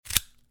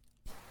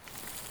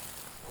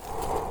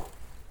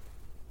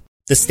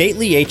The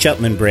stately H.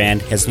 Upmann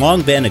brand has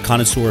long been a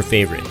connoisseur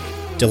favorite,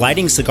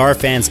 delighting cigar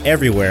fans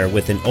everywhere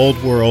with an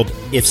old-world,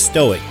 if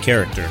stoic,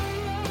 character.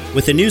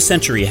 With the new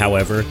century,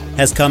 however,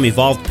 has come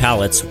evolved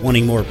palates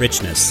wanting more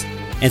richness,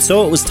 and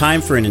so it was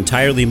time for an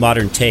entirely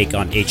modern take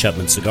on H.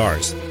 Upmann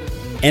cigars.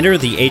 Enter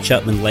the H.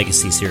 Upmann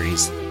Legacy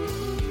series.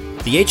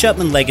 The H.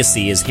 Upmann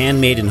Legacy is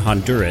handmade in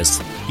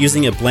Honduras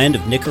using a blend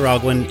of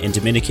Nicaraguan and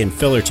Dominican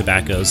filler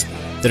tobaccos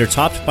that are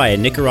topped by a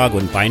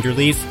Nicaraguan binder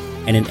leaf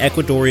and an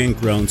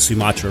Ecuadorian-grown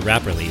Sumatra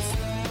wrapper leaf.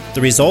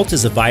 The result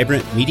is a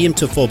vibrant, medium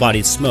to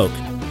full-bodied smoke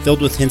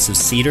filled with hints of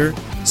cedar,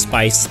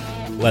 spice,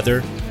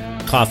 leather,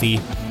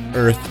 coffee,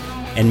 earth,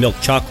 and milk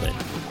chocolate.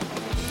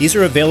 These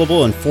are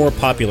available in 4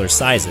 popular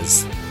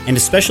sizes, and a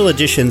special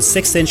edition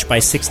 6-inch by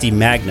 60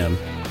 Magnum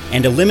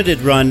and a limited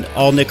run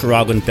all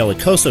Nicaraguan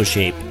Belicoso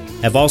shape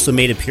have also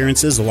made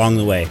appearances along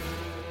the way.